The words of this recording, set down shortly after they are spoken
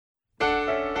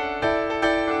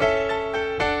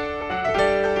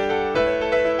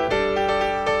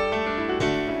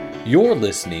You're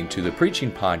listening to the preaching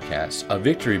podcast of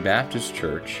Victory Baptist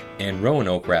Church in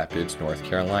Roanoke Rapids, North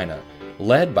Carolina,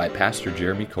 led by Pastor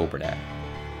Jeremy Coburnack.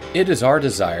 It is our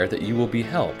desire that you will be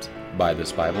helped by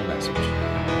this Bible message.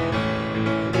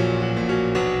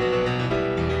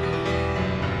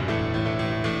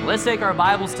 Let's take our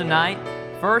Bibles tonight.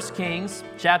 1 Kings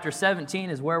chapter 17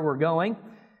 is where we're going.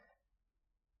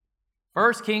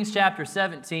 1 Kings chapter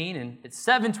 17, and it's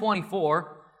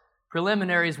 7:24.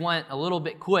 Preliminaries went a little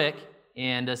bit quick,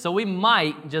 and so we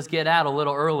might just get out a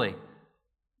little early.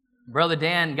 Brother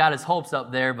Dan got his hopes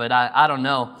up there, but I don't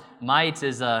know. Might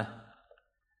is a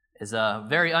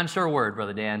very unsure word,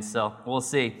 Brother Dan, so we'll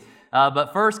see.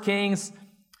 But 1 Kings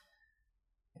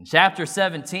in chapter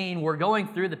 17, we're going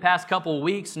through the past couple of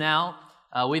weeks now.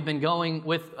 We've been going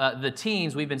with the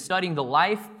teens. We've been studying the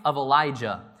life of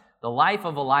Elijah. The life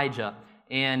of Elijah.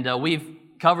 And we've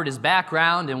covered his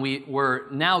background, and we're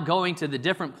now going to the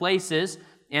different places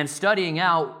and studying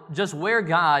out just where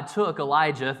God took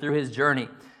Elijah through his journey.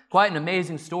 Quite an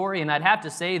amazing story, and I'd have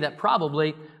to say that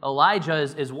probably Elijah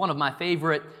is one of my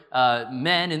favorite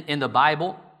men in the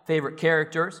Bible, favorite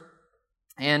characters.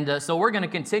 And so we're going to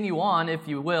continue on, if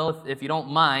you will, if you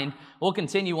don't mind. We'll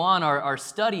continue on our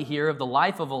study here of the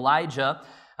life of Elijah.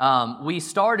 We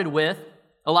started with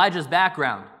Elijah's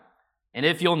background. And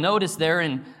if you'll notice there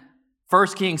in 1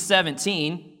 Kings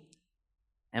 17,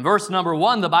 and verse number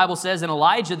 1, the Bible says, "And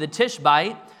Elijah the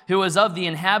Tishbite, who was of the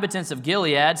inhabitants of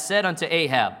Gilead, said unto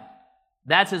Ahab."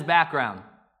 That's his background.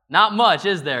 Not much,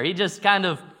 is there? He just kind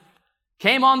of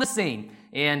came on the scene,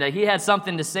 and he had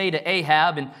something to say to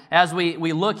Ahab. And as we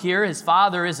look here, his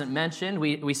father isn't mentioned.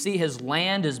 We see his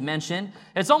land is mentioned.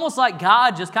 It's almost like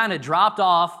God just kind of dropped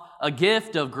off a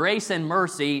gift of grace and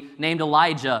mercy named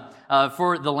Elijah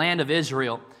for the land of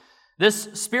Israel. This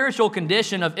spiritual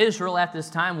condition of Israel at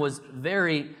this time was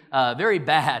very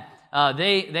bad.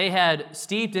 They had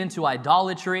steeped into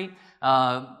idolatry.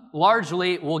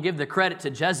 Largely, we'll give the credit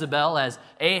to Jezebel, as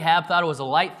Ahab thought it was a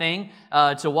light thing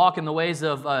to walk in the ways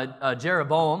of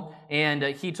Jeroboam, and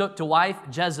he took to wife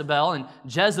Jezebel, and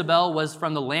Jezebel was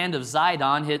from the land of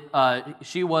Zidon.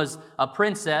 She was a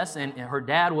princess, and her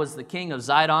dad was the king of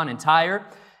Zidon and Tyre,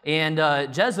 and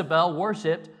Jezebel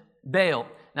worshipped Baal.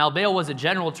 Now, Baal was a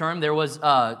general term. There was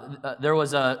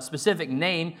a specific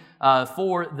name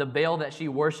for the Baal that she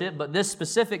worshipped, but this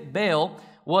specific Baal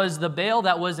was the Baal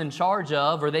that was in charge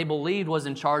of, or they believed was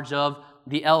in charge of,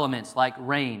 the elements, like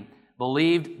rain.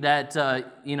 Believed that,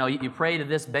 you pray to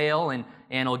this Baal and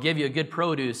it'll give you a good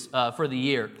produce for the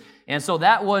year. And so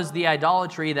that was the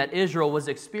idolatry that Israel was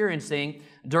experiencing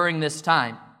during this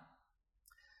time.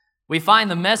 We find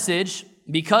the message,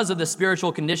 because of the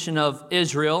spiritual condition of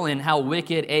Israel and how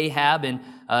wicked Ahab and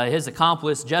his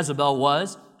accomplice Jezebel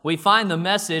was, we find the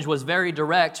message was very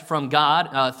direct from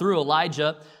God through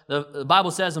Elijah. The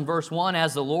Bible says in verse 1,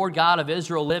 "As the Lord God of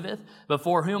Israel liveth,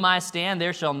 before whom I stand,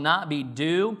 there shall not be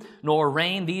dew nor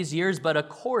rain these years, but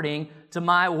according to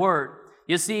my word."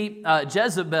 You see,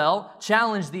 Jezebel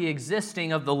challenged the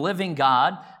existing of the living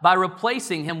God by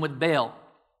replacing him with Baal.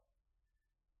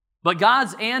 But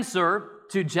God's answer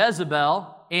to Jezebel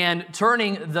and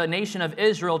turning the nation of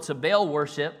Israel to Baal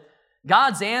worship,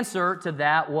 God's answer to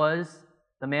that was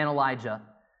the man Elijah.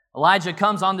 Elijah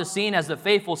comes on the scene as a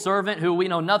faithful servant who we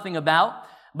know nothing about,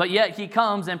 but yet he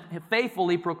comes and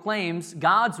faithfully proclaims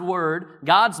God's word,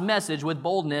 God's message with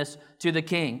boldness to the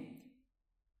king.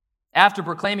 After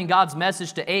proclaiming God's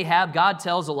message to Ahab, God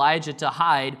tells Elijah to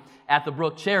hide at the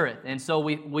brook Cherith. And so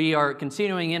we are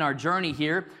continuing in our journey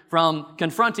here from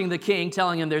confronting the king,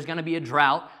 telling him there's going to be a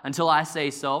drought until I say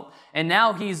so. And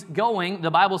now he's going,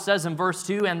 the Bible says in verse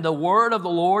 2, "And the word of the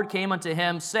Lord came unto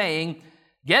him, saying,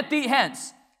 Get thee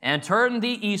hence, and turn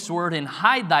thee eastward, and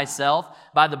hide thyself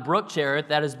by the brook Cherith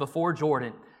that is before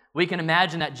Jordan." We can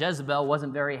imagine that Jezebel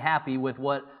wasn't very happy with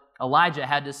what Elijah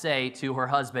had to say to her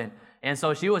husband. And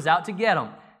so she was out to get him.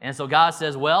 And so God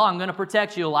says, "Well, I'm going to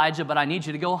protect you, Elijah, but I need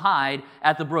you to go hide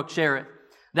at the brook Cherith."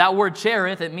 That word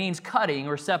Cherith, it means cutting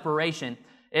or separation.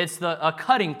 It's a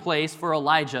cutting place for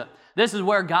Elijah. This is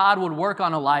where God would work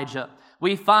on Elijah.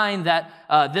 We find that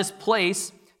this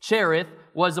place, Cherith,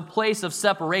 was a place of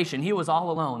separation. He was all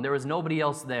alone. There was nobody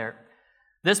else there.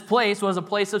 This place was a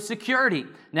place of security.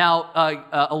 Now,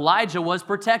 Elijah was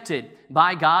protected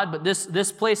by God, but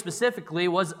this place specifically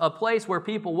was a place where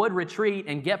people would retreat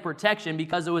and get protection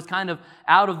because it was kind of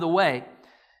out of the way.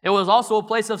 It was also a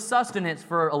place of sustenance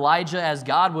for Elijah, as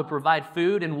God would provide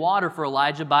food and water for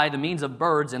Elijah by the means of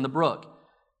birds in the brook.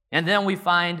 And then we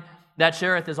find that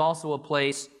Cherith is also a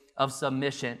place of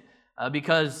submission,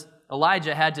 because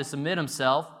Elijah had to submit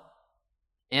himself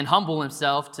and humble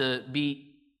himself to be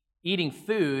eating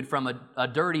food from a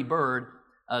dirty bird,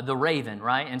 the raven,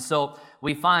 right? And so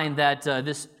we find that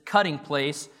this cutting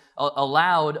place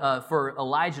allowed for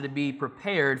Elijah to be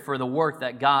prepared for the work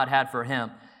that God had for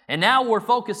him. And now we're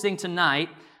focusing tonight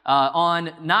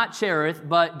on not Cherith,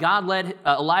 but God led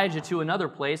Elijah to another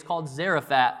place called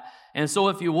Zarephath. And so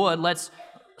if you would, let's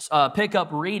pick up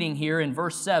reading here in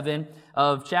verse 7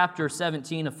 of chapter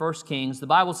 17 of 1 Kings. The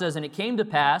Bible says, "And it came to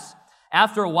pass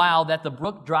after a while that the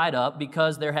brook dried up,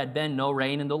 because there had been no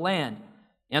rain in the land.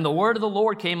 And the word of the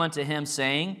Lord came unto him,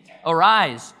 saying,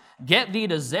 Arise, get thee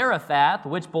to Zarephath,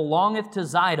 which belongeth to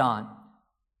Zidon,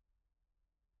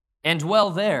 and dwell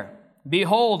there.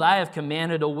 Behold, I have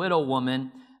commanded a widow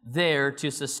woman there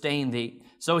to sustain thee.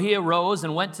 So he arose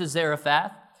and went to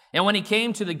Zarephath. And when he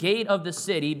came to the gate of the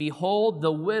city, behold,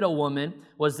 the widow woman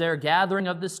was there gathering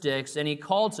of the sticks. And he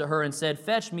called to her and said,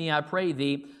 Fetch me, I pray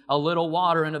thee, a little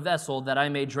water in a vessel that I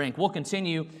may drink." We'll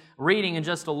continue reading in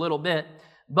just a little bit.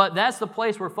 But that's the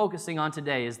place we're focusing on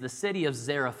today, is the city of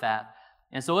Zarephath.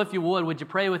 And so if you would you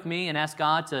pray with me and ask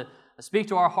God to speak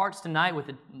to our hearts tonight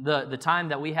with the time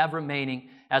that we have remaining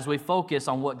as we focus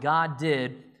on what God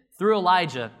did through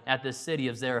Elijah at this city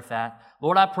of Zarephath.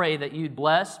 Lord, I pray that you'd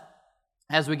bless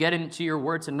as we get into your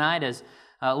word tonight, as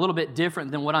a little bit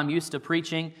different than what I'm used to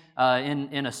preaching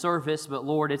in a service. But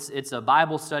Lord, it's a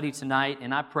Bible study tonight,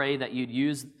 and I pray that you'd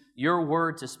use your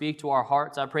word to speak to our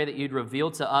hearts. I pray that you'd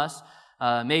reveal to us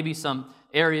maybe some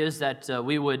areas that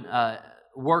we would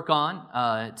work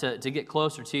on to get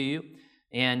closer to you.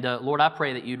 And Lord, I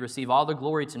pray that you'd receive all the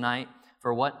glory tonight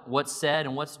for what's said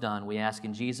and what's done. We ask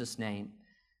in Jesus' name.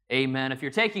 Amen. If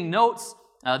you're taking notes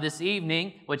this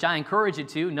evening, which I encourage you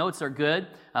to, notes are good.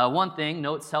 One thing,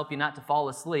 notes help you not to fall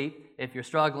asleep if you're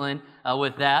struggling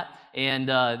with that. And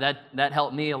that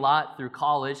helped me a lot through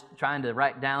college, trying to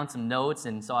write down some notes,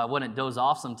 and so I wouldn't doze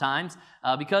off sometimes,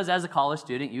 because as a college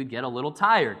student, you get a little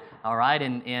tired, all right?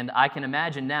 And I can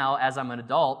imagine now, as I'm an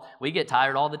adult, we get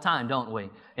tired all the time, don't we?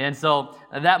 And so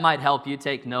that might help you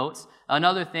take notes.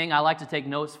 Another thing I like to take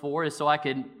notes for is so I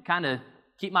can kind of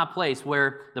keep my place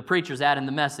where the preacher's at in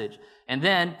the message. And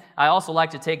then I also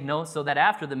like to take notes so that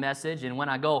after the message and when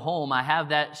I go home, I have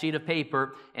that sheet of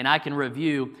paper and I can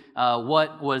review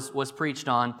what was preached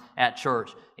on at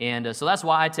church. And so that's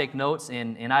why I take notes,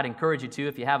 and I'd encourage you to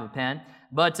if you have a pen.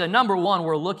 But number one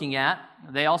we're looking at,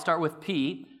 they all start with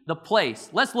P, the place.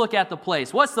 Let's look at the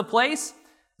place. What's the place?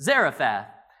 Zarephath.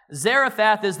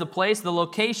 Zarephath is the place, the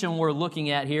location we're looking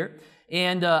at here.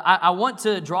 And I want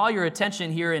to draw your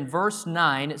attention here in verse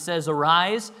 9. It says,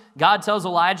 Arise. God tells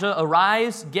Elijah,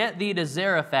 Arise, get thee to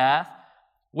Zarephath,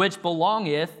 which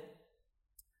belongeth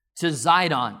to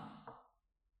Zidon.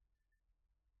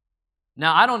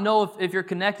 Now, I don't know if you're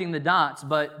connecting the dots,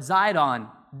 but Zidon,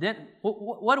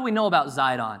 what do we know about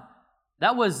Zidon?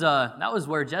 That was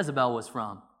where Jezebel was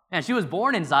from. And she was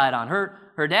born in Zidon.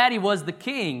 Her daddy was the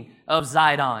king of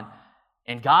Zidon.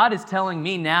 And God is telling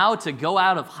me now to go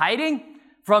out of hiding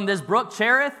from this brook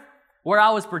Cherith, where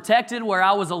I was protected, where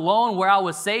I was alone, where I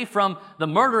was safe from the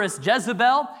murderous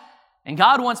Jezebel. And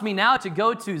God wants me now to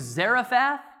go to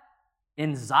Zarephath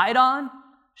in Zidon.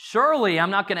 Surely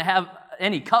I'm not going to have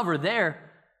any cover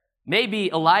there.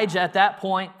 Maybe Elijah at that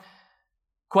point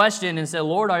questioned and said,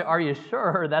 Lord, are you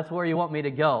sure that's where you want me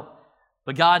to go?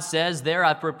 But God says, there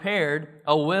I prepared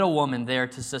a widow woman there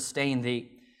to sustain thee.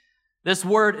 This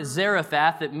word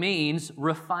Zarephath, it means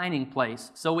refining place.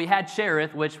 So we had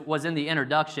Cherith, which was in the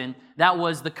introduction. That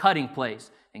was the cutting place.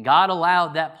 And God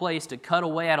allowed that place to cut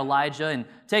away at Elijah and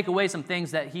take away some things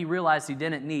that he realized he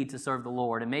didn't need to serve the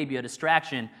Lord, and maybe a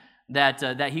distraction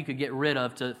that he could get rid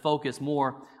of to focus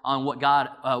more on what God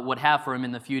would have for him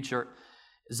in the future.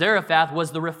 Zarephath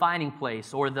was the refining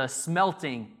place, or the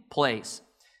smelting place.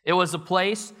 It was a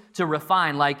place to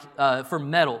refine, like for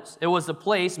metals. It was a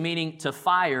place meaning to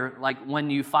fire, like when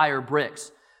you fire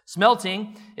bricks.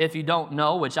 Smelting, if you don't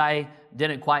know, which I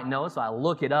didn't quite know, so I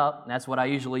look it up. That's what I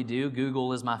usually do.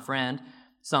 Google is my friend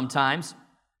sometimes.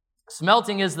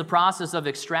 Smelting is the process of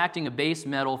extracting a base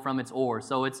metal from its ore.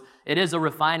 So it is a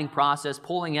refining process,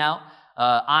 pulling out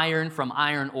iron from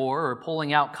iron ore, or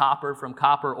pulling out copper from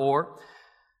copper ore.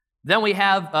 Then we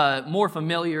have, more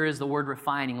familiar is the word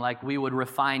refining, like we would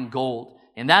refine gold.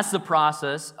 And that's the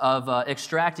process of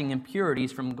extracting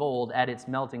impurities from gold at its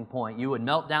melting point. You would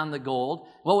melt down the gold.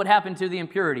 What would happen to the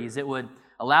impurities? It would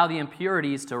allow the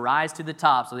impurities to rise to the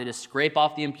top, so they just scrape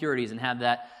off the impurities and have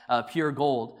that pure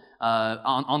gold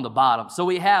on the bottom. So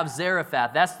we have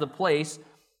Zarephath. That's the place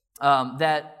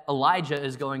that Elijah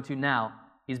is going to now.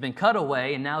 He's been cut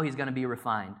away, and now he's going to be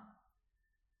refined.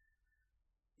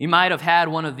 You might have had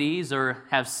one of these or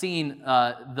have seen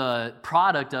the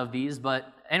product of these, but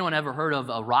Anyone ever heard of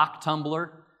a rock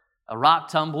tumbler? A rock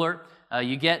tumbler,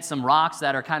 you get some rocks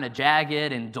that are kind of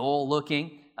jagged and dull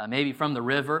looking, maybe from the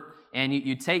river, and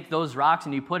you take those rocks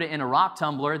and you put it in a rock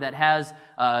tumbler that has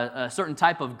a certain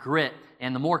type of grit,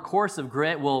 and the more coarse of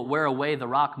grit will wear away the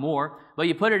rock more. But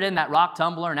you put it in that rock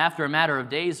tumbler, and after a matter of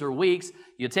days or weeks,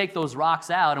 you take those rocks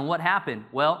out, and what happened?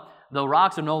 Well, the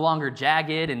rocks are no longer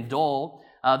jagged and dull.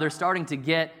 They're starting to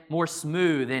get more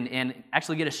smooth and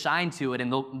actually get a shine to it,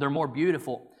 and they're more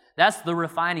beautiful. That's the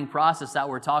refining process that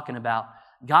we're talking about.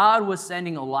 God was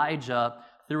sending Elijah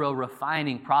through a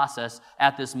refining process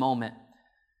at this moment.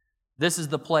 This is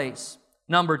the place.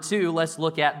 Number 2, let's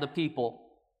look at the people.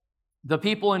 The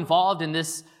people involved in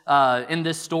this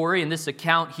story, in this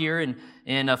account here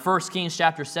in 1 Kings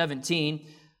chapter 17,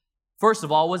 first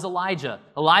of all, was Elijah.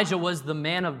 Elijah was the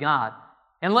man of God.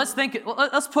 And let's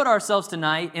put ourselves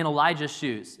tonight in Elijah's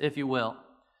shoes, if you will.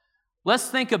 Let's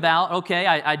think about, okay,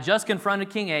 I just confronted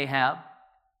King Ahab.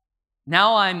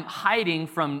 Now I'm hiding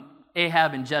from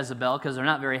Ahab and Jezebel because they're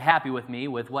not very happy with me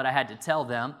with what I had to tell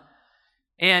them.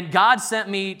 And God sent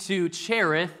me to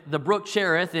Cherith, the brook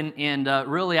Cherith, and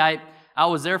really I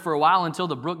was there for a while until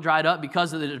the brook dried up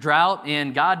because of the drought,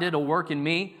 and God did a work in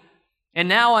me. And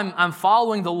now I'm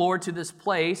following the Lord to this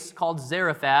place called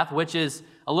Zarephath, which is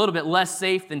a little bit less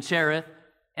safe than Cherith,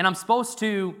 and I'm supposed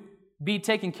to be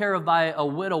taken care of by a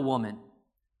widow woman.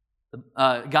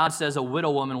 God says a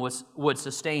widow woman would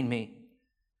sustain me.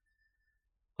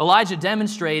 Elijah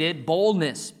demonstrated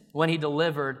boldness when he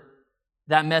delivered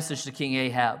that message to King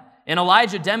Ahab. And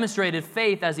Elijah demonstrated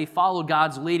faith as he followed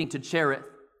God's leading to Cherith.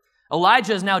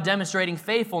 Elijah is now demonstrating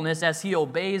faithfulness as he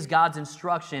obeys God's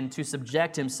instruction to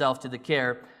subject himself to the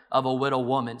care of a widow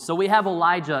woman. So we have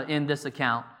Elijah in this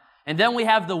account. And then we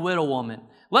have the widow woman.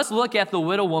 Let's look at the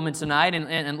widow woman tonight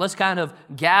and let's kind of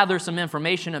gather some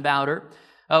information about her.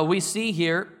 We see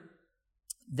here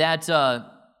that,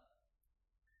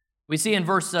 we see in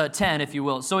verse 10, if you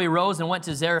will. So he rose and went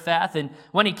to Zarephath, and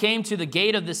when he came to the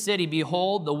gate of the city,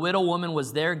 behold, the widow woman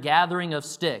was there gathering of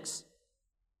sticks.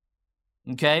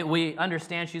 Okay, we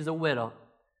understand she's a widow.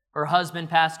 Her husband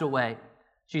passed away.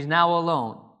 She's now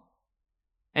alone.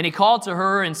 And he called to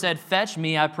her and said, fetch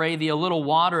me, I pray thee, a little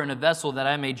water in a vessel that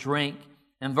I may drink.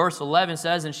 And verse 11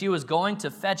 says, and she was going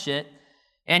to fetch it,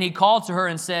 and he called to her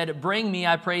and said, bring me,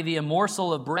 I pray thee, a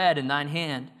morsel of bread in thine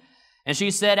hand. And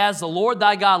she said, as the Lord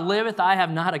thy God liveth, I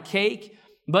have not a cake,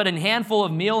 but an handful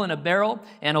of meal in a barrel,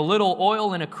 and a little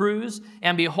oil in a cruse.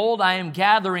 And behold, I am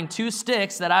gathering 2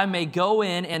 sticks, that I may go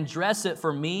in and dress it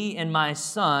for me and my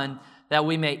son, that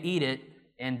we may eat it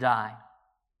and die.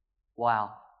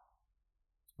 Wow.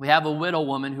 We have a widow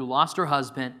woman who lost her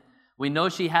husband. We know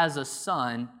she has a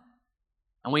son,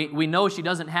 and we know she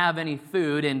doesn't have any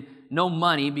food and no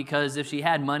money, because if she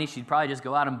had money, she'd probably just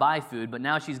go out and buy food. But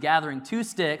now she's gathering 2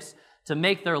 sticks to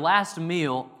make their last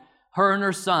meal, her and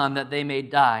her son, that they may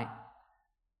die.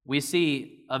 We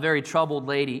see a very troubled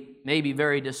lady, maybe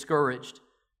very discouraged,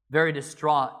 very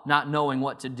distraught, not knowing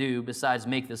what to do besides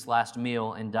make this last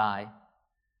meal and die.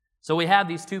 So we have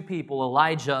these 2 people,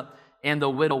 Elijah and the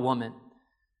widow woman.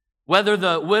 Whether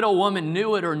the widow woman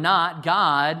knew it or not,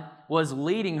 God was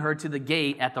leading her to the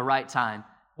gate at the right time.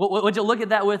 Would you look at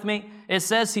that with me? It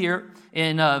says here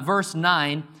in verse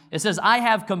 9, it says, I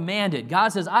have commanded. God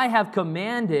says, I have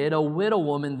commanded a widow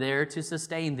woman there to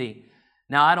sustain thee.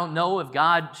 Now, I don't know if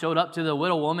God showed up to the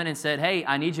widow woman and said, hey,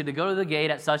 I need you to go to the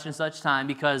gate at such and such time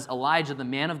because Elijah, the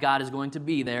man of God, is going to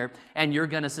be there and you're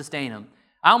going to sustain him.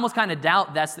 I almost kind of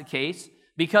doubt that's the case,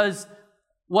 because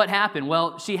what happened?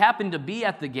 Well, she happened to be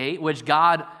at the gate, which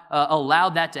God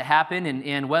allowed that to happen,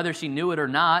 and whether she knew it or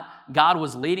not, God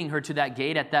was leading her to that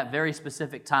gate at that very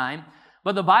specific time.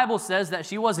 But the Bible says that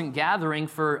she wasn't gathering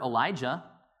for Elijah.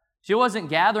 She wasn't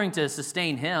gathering to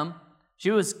sustain him.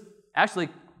 She was actually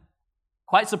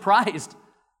quite surprised.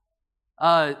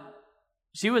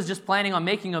 She was just planning on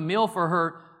making a meal for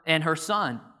her and her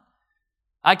son.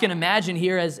 I can imagine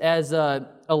here as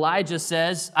Elijah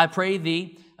says, I pray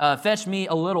thee, fetch me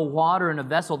a little water in a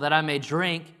vessel that I may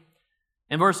drink.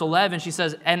 In verse 11, she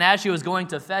says, and as she was going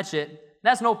to fetch it,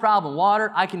 that's no problem.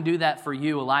 Water, I can do that for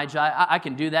you, Elijah. I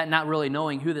can do that, not really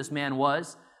knowing who this man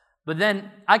was. But then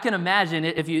I can imagine,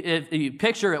 if you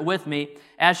picture it with me,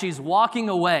 as she's walking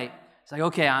away, it's like,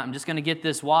 okay, I'm just going to get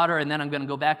this water, and then I'm going to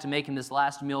go back to making this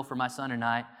last meal for my son and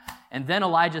I. And then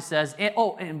Elijah says,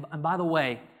 and by the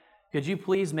way, could you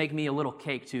please make me a little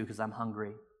cake too, because I'm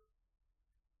hungry.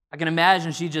 I can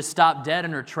imagine she just stopped dead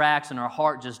in her tracks and her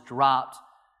heart just dropped.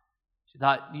 She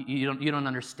thought, you don't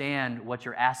understand what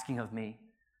you're asking of me.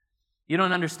 You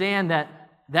don't understand that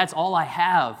that's all I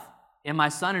have, and my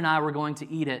son and I were going to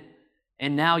eat it,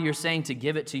 and now you're saying to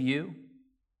give it to you?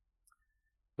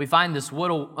 We find this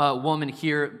widow woman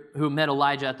here who met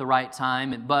Elijah at the right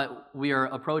time, but we are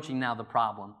approaching now the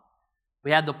problem.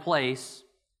 We had the place,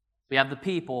 we have the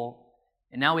people,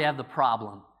 and now we have the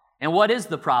problem. And what is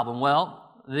the problem?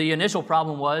 Well, the initial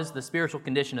problem was the spiritual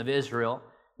condition of Israel.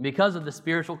 Because of the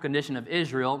spiritual condition of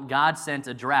Israel, God sent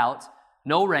a drought,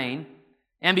 no rain.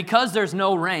 And because there's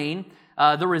no rain,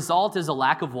 the result is a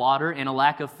lack of water and a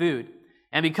lack of food.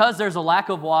 And because there's a lack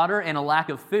of water and a lack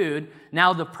of food,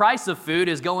 now the price of food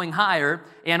is going higher,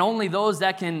 and only those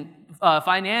that can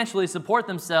financially support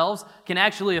themselves can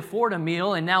actually afford a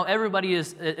meal, and now everybody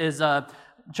is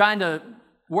trying to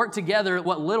work together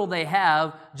what little they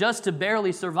have just to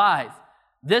barely survive.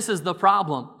 This is the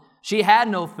problem. She had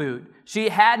no food. She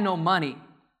had no money.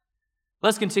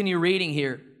 Let's continue reading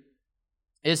here.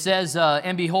 It says,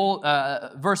 and behold,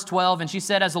 verse 12, and she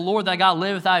said, as the Lord thy God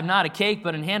liveth, I have not a cake,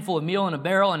 but a handful of meal in a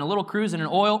barrel, and a little cruse and a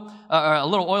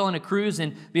little oil in a cruse.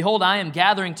 And behold, I am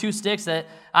gathering 2 sticks that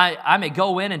I may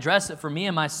go in and dress it for me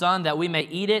and my son, that we may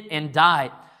eat it and die.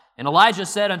 And Elijah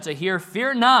said unto her,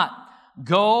 fear not,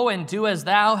 go and do as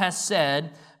thou hast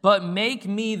said, but make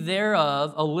me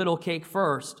thereof a little cake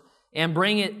first, and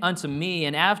bring it unto me,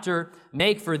 and after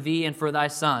make for thee and for thy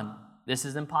son. This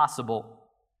is impossible.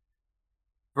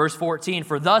 Verse 14,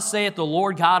 for thus saith the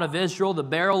Lord God of Israel, the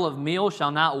barrel of meal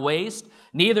shall not waste,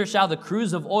 neither shall the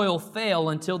cruse of oil fail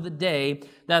until the day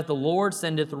that the Lord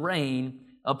sendeth rain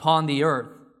upon the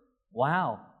earth.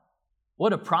 Wow,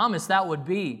 what a promise that would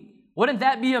be. Wouldn't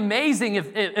that be amazing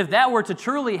if that were to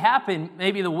truly happen?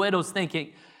 Maybe the widow's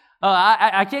thinking,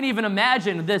 I can't even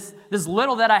imagine this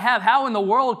little that I have. How in the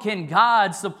world can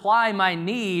God supply my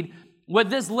need with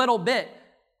this little bit?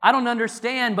 I don't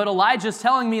understand, but Elijah's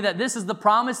telling me that this is the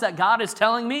promise that God is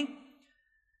telling me.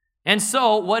 And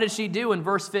so, what did she do in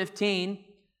verse 15?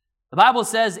 The Bible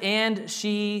says, and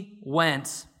she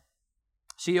went.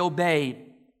 She obeyed.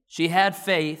 She had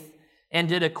faith and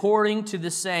did according to the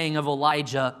saying of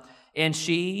Elijah. And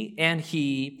she and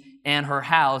he and her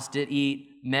house did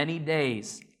eat many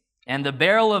days. And the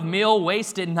barrel of meal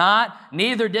wasted not,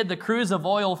 neither did the cruse of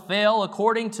oil fail,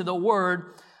 according to the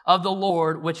word of the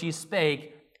Lord which he spake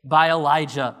by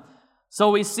Elijah. So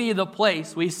we see the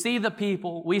place, we see the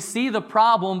people, we see the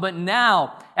problem, but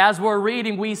now, as we're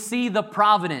reading, we see the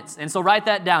providence. And so write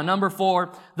that down. Number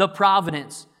 4, the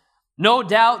providence. No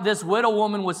doubt this widow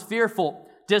woman was fearful,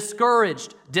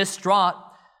 discouraged, distraught.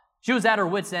 She was at her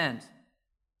wit's end.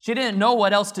 She didn't know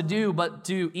what else to do but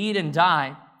to eat and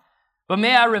die. But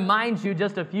may I remind you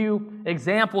just a few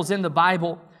examples in the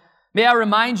Bible. May I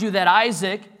remind you that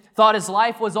Isaac thought his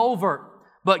life was over,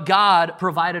 but God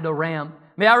provided a ram.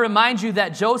 May I remind you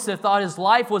that Joseph thought his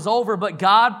life was over, but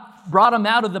God brought him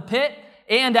out of the pit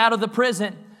and out of the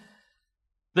prison.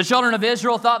 The children of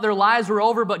Israel thought their lives were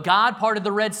over, but God parted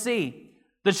the Red Sea.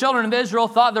 The children of Israel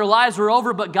thought their lives were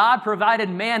over, but God provided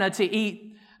manna to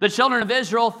eat. The children of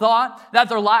Israel thought that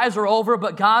their lives were over,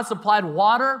 but God supplied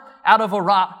water out of a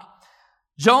rock.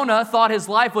 Jonah thought his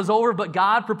life was over, but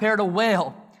God prepared a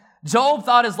whale. Job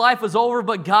thought his life was over,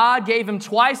 but God gave him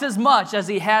twice as much as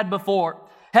he had before.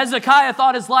 Hezekiah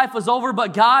thought his life was over,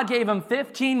 but God gave him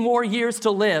 15 more years to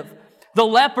live. The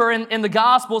leper in the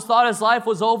Gospels thought his life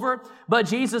was over, but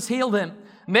Jesus healed him.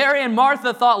 Mary and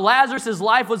Martha thought Lazarus'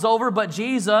 life was over, but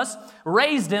Jesus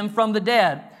raised him from the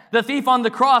dead. The thief on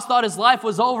the cross thought his life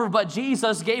was over, but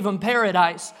Jesus gave him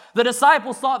paradise. The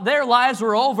disciples thought their lives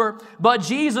were over, but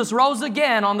Jesus rose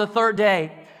again on the 3rd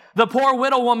day. The poor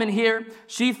widow woman here,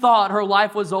 she thought her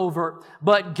life was over,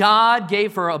 but God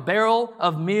gave her a barrel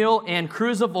of meal and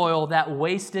cruse of oil that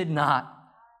wasted not.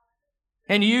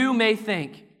 And you may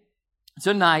think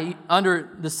tonight,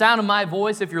 under the sound of my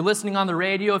voice, if you're listening on the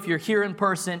radio, if you're here in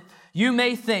person, you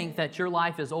may think that your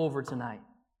life is over tonight.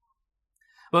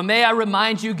 But may I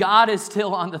remind you, God is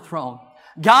still on the throne.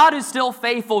 God is still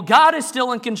faithful. God is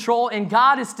still in control, and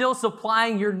God is still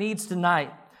supplying your needs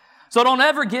tonight. So don't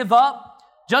ever give up.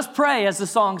 Just pray, as the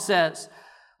song says.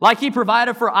 Like he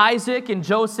provided for Isaac and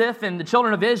Joseph and the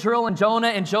children of Israel and Jonah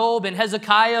and Job and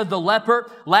Hezekiah, the leper,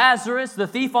 Lazarus, the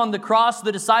thief on the cross,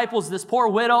 the disciples, this poor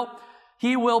widow,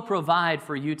 he will provide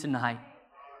for you tonight.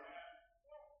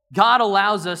 God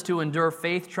allows us to endure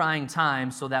faith-trying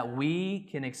times so that we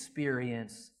can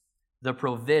experience the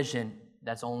provision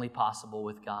that's only possible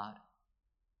with God.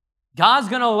 God's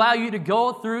going to allow you to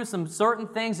go through some certain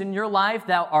things in your life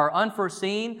that are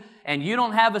unforeseen and you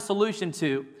don't have a solution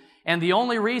to. And the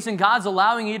only reason God's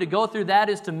allowing you to go through that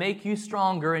is to make you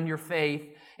stronger in your faith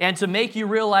and to make you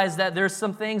realize that there's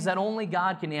some things that only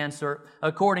God can answer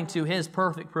according to His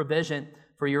perfect provision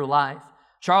for your life.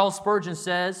 Charles Spurgeon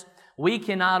says, we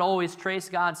cannot always trace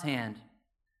God's hand,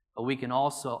 but we can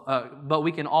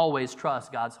always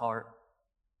trust God's heart.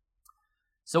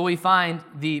 So we find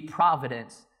the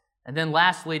providence. And then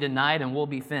lastly tonight, and we'll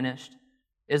be finished,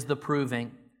 is the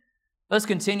proving. Let's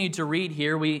continue to read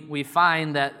here. We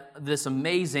find that this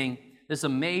amazing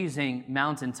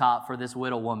mountaintop for this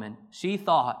widow woman. She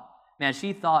thought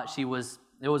it was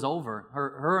over.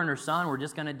 Her and her son were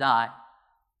just going to die.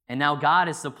 And now God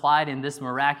is supplied in this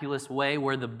miraculous way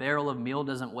where the barrel of meal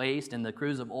doesn't waste and the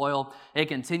cruse of oil, it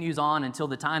continues on until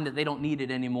the time that they don't need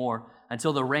it anymore,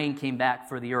 until the rain came back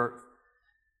for the earth.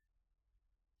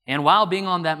 And while being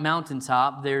on that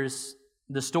mountaintop,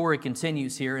 the story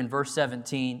continues here in verse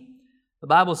 17. The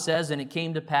Bible says, "And it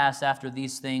came to pass after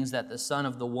these things that the son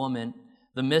of the woman,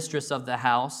 the mistress of the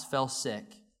house, fell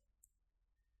sick.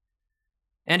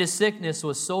 And his sickness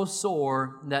was so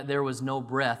sore that there was no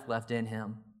breath left in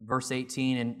him." Verse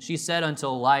 18, "And she said unto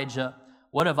Elijah,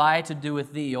 What have I to do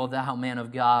with thee, O thou man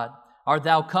of God? Art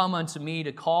thou come unto me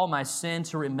to call my sin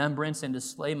to remembrance and to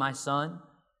slay my son?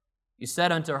 He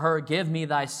said unto her, Give me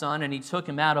thy son. And he took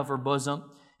him out of her bosom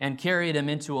and carried him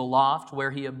into a loft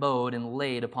where he abode and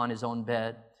laid upon his own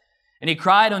bed. And he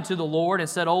cried unto the Lord and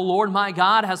said, O Lord my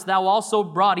God, hast thou also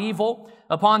brought evil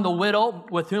upon the widow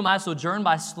with whom I sojourn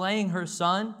by slaying her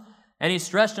son? And he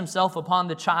stretched himself upon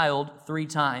the child 3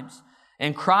 times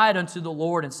and cried unto the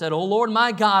Lord and said, O Lord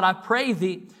my God, I pray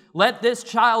thee, let this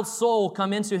child's soul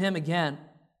come into him again.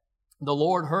 The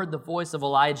Lord heard the voice of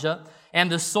Elijah,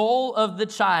 and the soul of the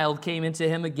child came into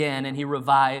him again, and he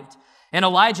revived. And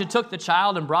Elijah took the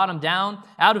child and brought him down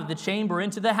out of the chamber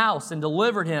into the house and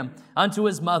delivered him unto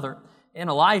his mother. And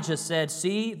Elijah said,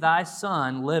 See, thy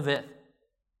son liveth.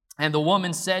 And the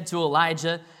woman said to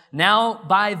Elijah, Now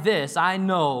by this I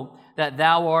know that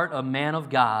thou art a man of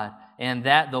God, and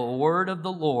that the word of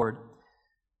the Lord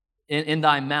in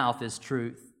thy mouth is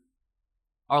truth.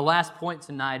 Our last point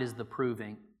tonight is the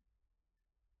proving.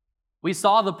 We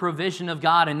saw the provision of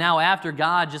God, and now after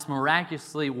God just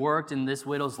miraculously worked in this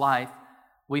widow's life,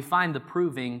 we find the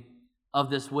proving of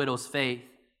this widow's faith,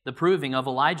 the proving of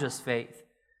Elijah's faith.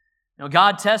 Now,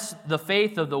 God tests the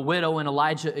faith of the widow and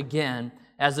Elijah again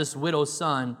as this widow's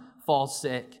son falls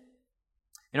sick.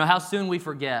 How soon we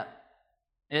forget.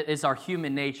 It's our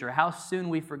human nature. How soon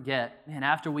we forget, man,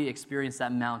 after we experience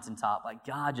that mountaintop, like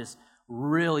God just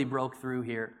really broke through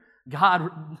here.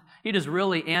 He just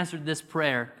really answered this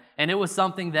prayer. And it was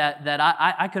something that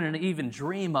I couldn't even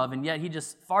dream of, and yet He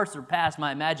just far surpassed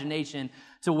my imagination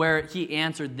to where He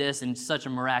answered this in such a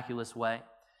miraculous way.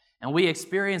 And we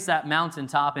experienced that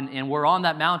mountaintop, and we're on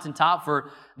that mountaintop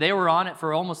they were on it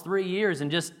for almost 3 years,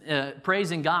 and just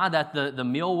praising God that the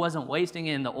meal wasn't wasting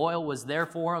and the oil was there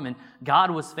for them, and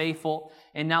God was faithful.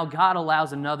 And now God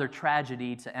allows another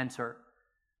tragedy to enter.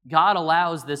 God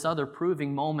allows this other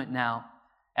proving moment now,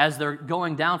 as they're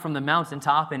going down from the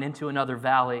mountaintop and into another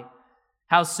valley.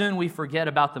 How soon we forget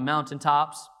about the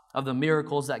mountaintops of the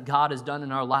miracles that God has done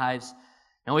in our lives,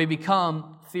 and we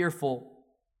become fearful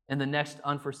in the next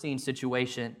unforeseen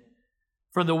situation.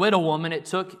 For the widow woman, it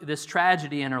took this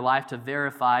tragedy in her life to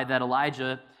verify that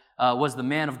Elijah was the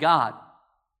man of God.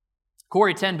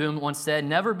 Corrie ten Boom once said,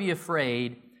 Never be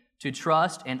afraid to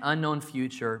trust an unknown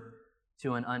future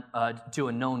to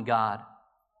a known God.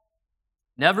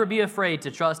 Never be afraid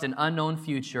to trust an unknown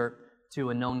future to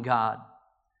a known God.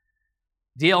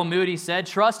 D.L. Moody said,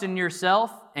 Trust in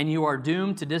yourself and you are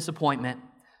doomed to disappointment.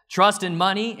 Trust in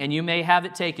money and you may have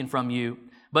it taken from you.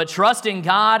 But trust in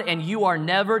God and you are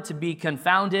never to be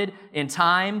confounded in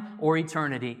time or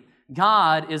eternity.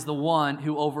 God is the one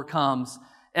who overcomes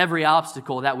every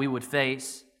obstacle that we would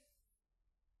face.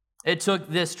 It took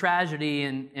this tragedy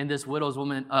in this widow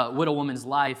woman's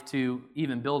life to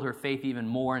even build her faith even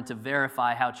more and to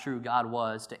verify how true God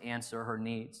was to answer her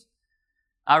needs.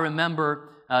 I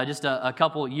remember just a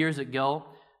couple of years ago,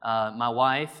 my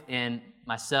wife and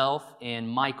myself and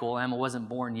Michael, Emma wasn't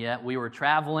born yet, we were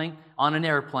traveling on an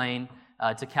airplane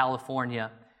to California.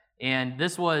 And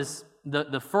this was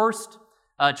the first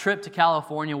trip to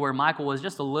California where Michael was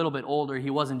just a little bit older. He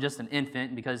wasn't just an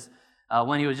infant, because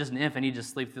when he was just an infant, he'd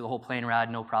just sleep through the whole plane ride,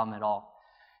 no problem at all.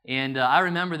 And I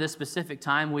remember this specific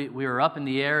time, we were up in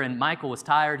the air, and Michael was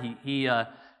tired. He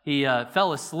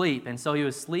fell asleep, and so he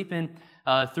was sleeping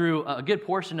through a good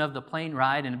portion of the plane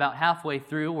ride, and about halfway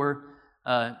through,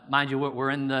 mind you,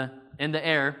 we're in the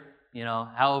air,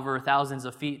 however thousands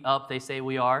of feet up they say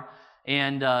we are,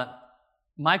 and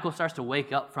Michael starts to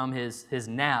wake up from his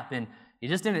nap, and it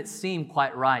just didn't seem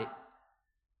quite right.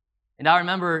 And I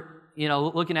remember,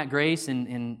 looking at Grace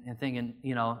and thinking,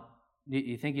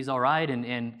 you think he's all right?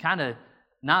 And kind of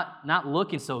not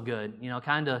looking so good,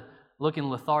 kind of looking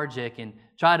lethargic, and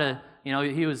try to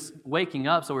he was waking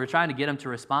up, so we were trying to get him to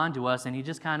respond to us, and he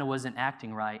just kind of wasn't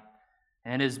acting right.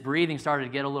 And his breathing started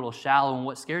to get a little shallow, and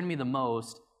what scared me the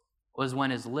most was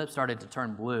when his lips started to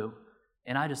turn blue.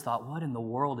 And I just thought, what in the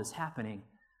world is happening?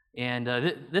 And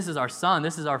this is our son.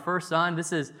 This is our first son.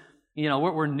 This is,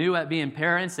 we're new at being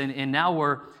parents, and now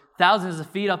we're thousands of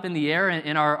feet up in the air,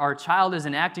 and our child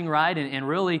isn't acting right and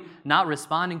really not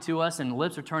responding to us, and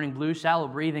lips are turning blue, shallow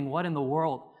breathing. What in the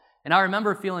world? And I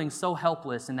remember feeling so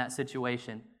helpless in that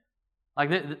situation.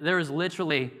 Like there is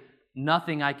literally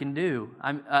nothing I can do.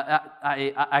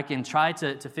 I can try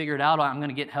to figure it out. I'm going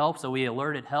to get help, so we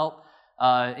alerted help.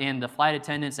 And the flight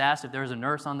attendants asked if there was a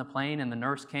nurse on the plane, and the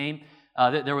nurse came.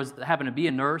 There happened to be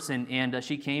a nurse, and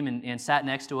she came and sat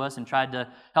next to us and tried to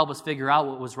help us figure out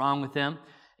what was wrong with him.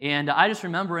 And I just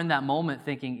remember in that moment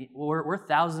thinking, we're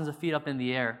thousands of feet up in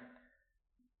the air.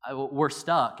 We're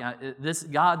stuck. This is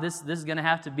going to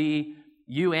have to be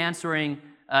you answering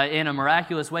in a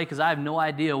miraculous way, because I have no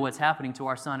idea what's happening to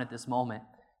our son at this moment.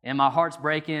 And my heart's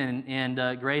breaking,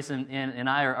 and Grace and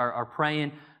I are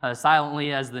praying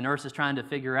silently as the nurse is trying to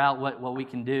figure out what we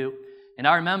can do. And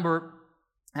I remember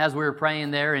as we were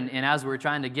praying there, and as we were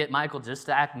trying to get Michael just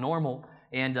to act normal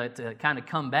and to kind of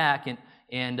come back,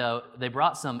 and they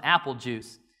brought some apple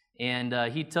juice.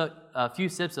 And he took a few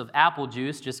sips of apple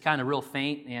juice, just kind of real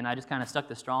faint, and I just kind of stuck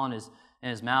the straw in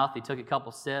his mouth. He took a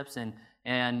couple sips,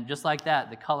 and just like that,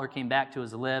 the color came back to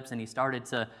his lips, and he started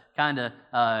to kind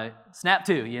of snap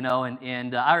to,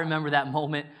 and I remember that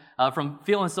moment from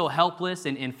feeling so helpless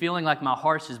and feeling like my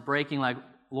heart's just breaking, like,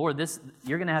 Lord,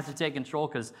 you're going to have to take control,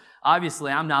 because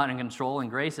obviously I'm not in control, and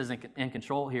Grace isn't in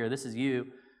control here. This is you.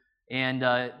 And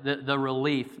the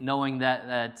relief, knowing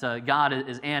that God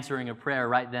is answering a prayer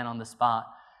right then on the spot.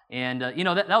 And,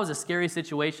 that was a scary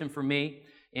situation for me.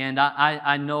 And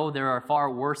I know there are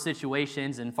far worse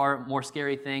situations and far more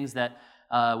scary things that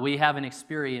we haven't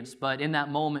experienced. But in that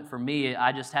moment for me,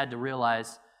 I just had to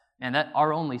realize, man, that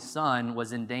our only son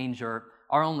was in danger.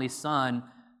 Our only son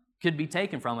could be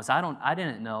taken from us. I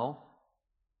didn't know.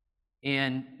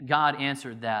 And God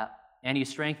answered that. And He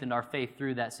strengthened our faith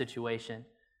through that situation.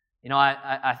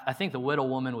 I think the widow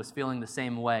woman was feeling the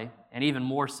same way, and even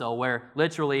more so, where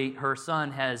literally her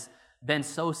son has been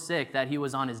so sick that he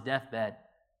was on his deathbed.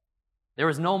 There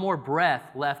was no more breath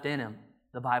left in him,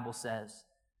 the Bible says.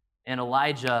 And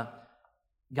Elijah,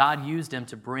 God used him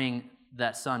to bring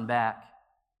that son back.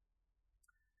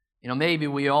 Maybe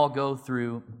we all go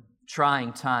through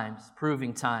trying times,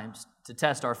 proving times to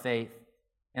test our faith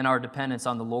and our dependence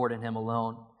on the Lord and Him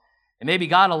alone. And maybe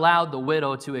God allowed the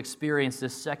widow to experience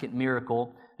this second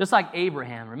miracle, just like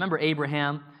Abraham. Remember,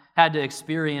 Abraham had to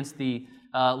experience the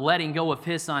letting go of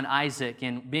his son Isaac,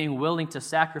 and being willing to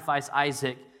sacrifice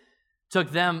Isaac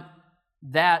took them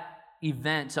that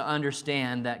event to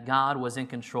understand that God was in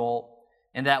control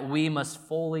and that we must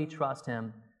fully trust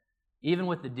Him, even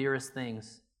with the dearest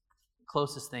things,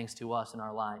 closest things to us in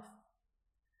our life.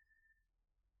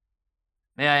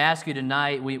 May I ask you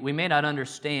tonight, we may not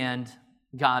understand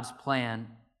God's plan,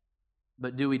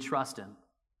 but do we trust Him?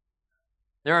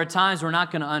 There are times we're not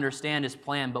going to understand His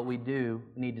plan, but we do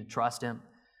need to trust Him.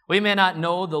 We may not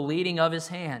know the leading of His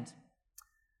hand,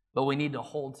 but we need to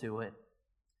hold to it.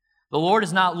 The Lord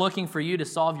is not looking for you to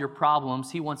solve your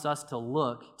problems. He wants us to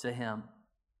look to Him.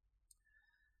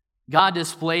 God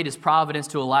displayed His providence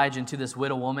to Elijah and to this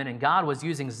widow woman, and God was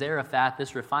using Zarephath,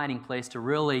 this refining place, to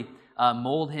really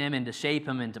mold him and to shape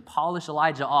him and to polish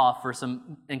Elijah off for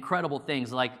some incredible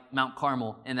things like Mount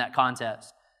Carmel in that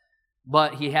contest.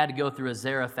 But he had to go through a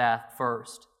Zarephath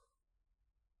first.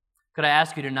 Could I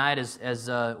ask you tonight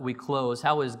as we close,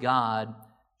 how is God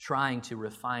trying to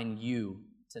refine you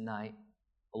tonight?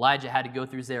 Elijah had to go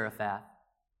through Zarephath.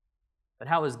 But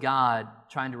how is God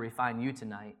trying to refine you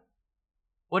tonight?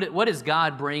 What is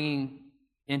God bringing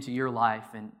into your life?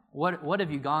 And what have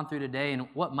you gone through today? And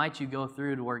what might you go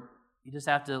through to where you just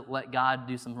have to let God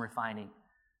do some refining?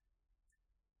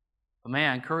 But may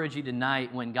I encourage you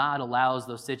tonight, when God allows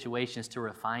those situations to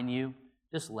refine you,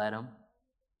 just let Him.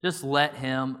 Just let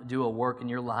Him do a work in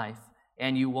your life,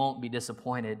 and you won't be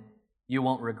disappointed. You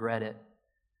won't regret it.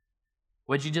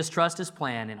 Would you just trust His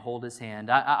plan and hold His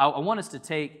hand? I want us to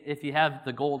take, if you have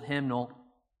the gold hymnal,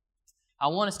 I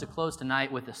want us to close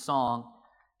tonight with a song,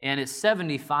 and it's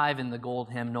 75 in the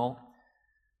gold hymnal.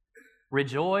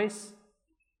 Rejoice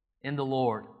in the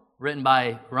Lord, written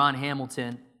by Ron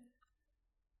Hamilton.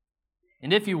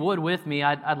 And if you would with me,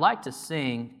 I'd like to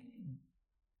sing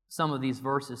some of these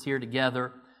verses here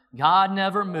together. God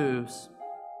never moves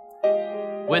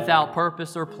without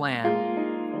purpose or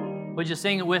plan. Would you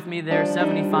sing it with me there,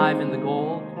 75 in the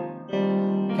gold?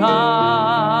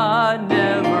 God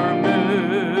never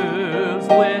moves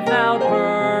without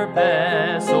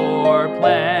purpose or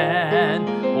plan,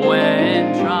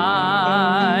 when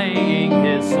trying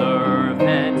His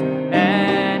servant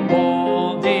and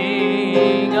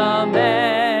molding a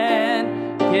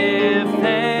man, give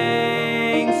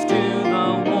thanks to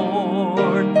the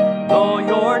Lord, though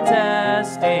your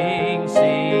testing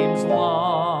seems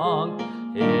long.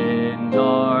 In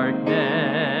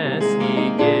darkness He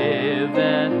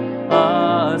giveth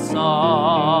a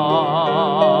song.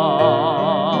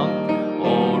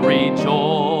 Oh,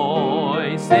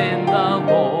 rejoice in the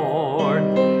Lord,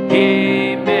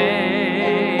 He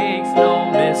makes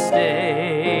no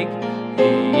mistake.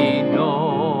 He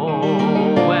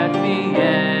knoweth the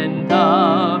end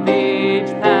of each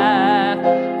path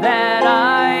that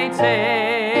I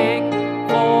take.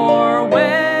 For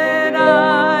when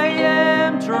I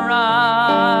am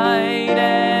tried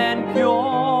and purified,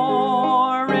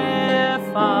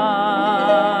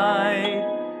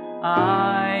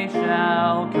 I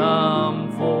shall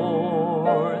come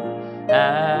forth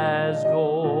as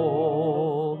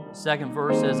gold. Second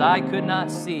verse says, I could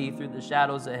not see through the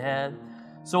shadows ahead,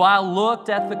 so I looked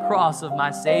at the cross of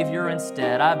my Savior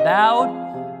instead. I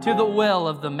bowed to the will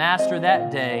of the Master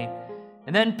that day,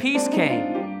 and then peace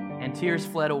came and tears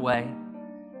fled away.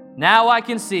 Now I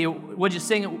can see, would you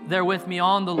sing it there with me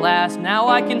on the last? Now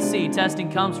I can see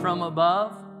testing comes from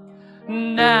above.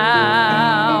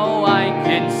 Now I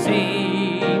can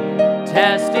see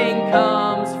testing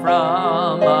comes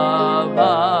from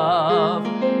above.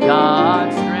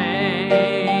 God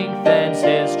strengthens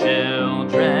His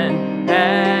children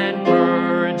and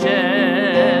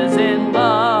purges in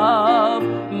love.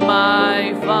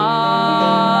 My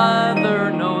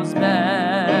Father knows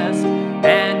best,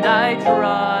 and I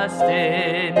trust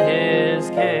in His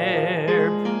care.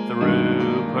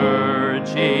 Through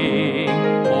purging,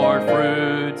 more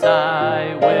fruits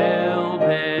I will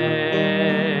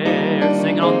bear.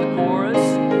 Sing it on the chorus.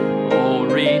 Oh,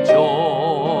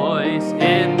 rejoice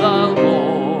in the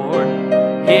Lord,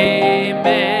 He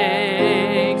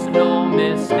makes no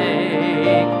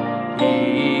mistake.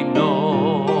 He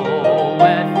knoweth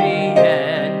the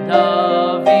end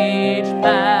of each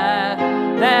path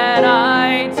that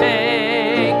I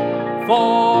take.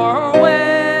 For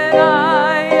when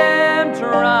I am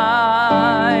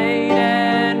tried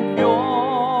and purified,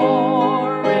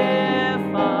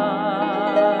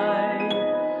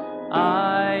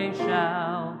 I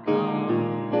shall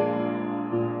come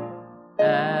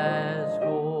as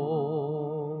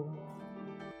gold.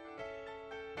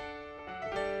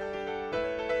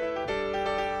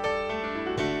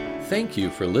 Thank you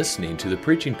for listening to the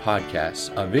preaching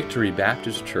podcast of Victory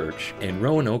Baptist Church in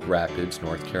Roanoke Rapids,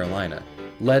 North Carolina,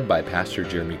 led by Pastor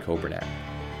Jeremy Coburnack.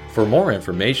 For more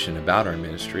information about our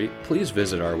ministry, please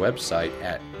visit our website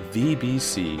at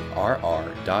vbcrr.org.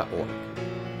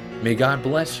 May God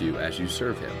bless you as you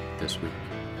serve Him this week.